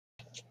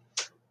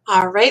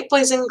All right,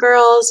 boys and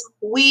girls,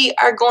 we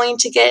are going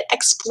to get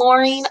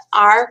exploring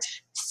our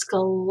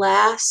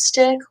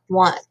Scholastic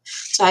one.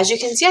 So as you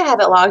can see, I have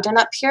it logged in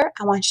up here.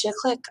 I want you to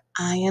click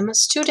I am a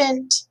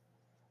student.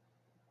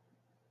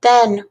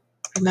 Then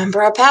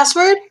remember our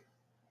password?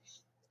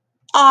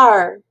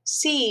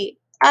 RCS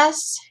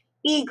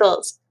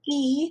Eagles.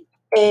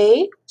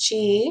 EAGLES.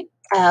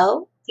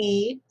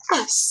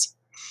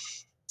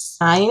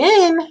 Sign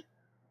in.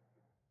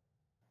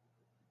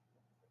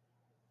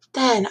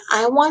 Then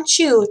I want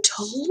you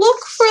to look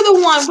for the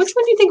one. Which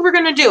one do you think we're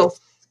going to do?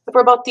 If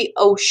we're about the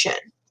ocean.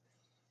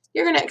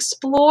 You're going to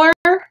explore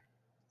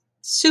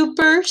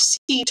Super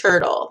Sea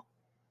Turtle.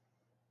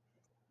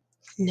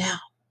 Now,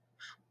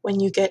 when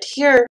you get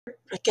here,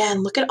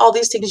 again, look at all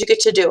these things you get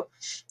to do.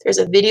 There's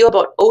a video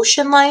about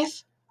ocean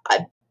life,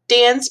 a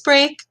dance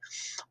break,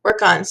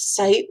 work on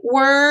sight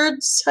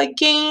words, a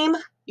game.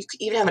 You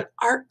could even have an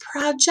art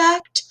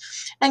project,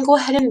 and go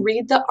ahead and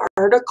read the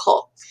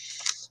article.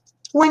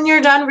 When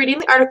you're done reading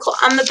the article,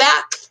 on the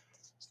back,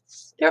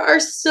 there are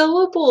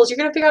syllables. You're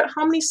going to figure out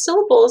how many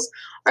syllables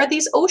are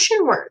these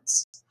ocean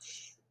words.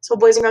 So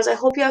boys and girls, I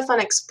hope you have fun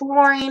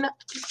exploring.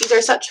 These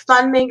are such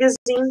fun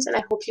magazines, and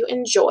I hope you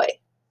enjoy.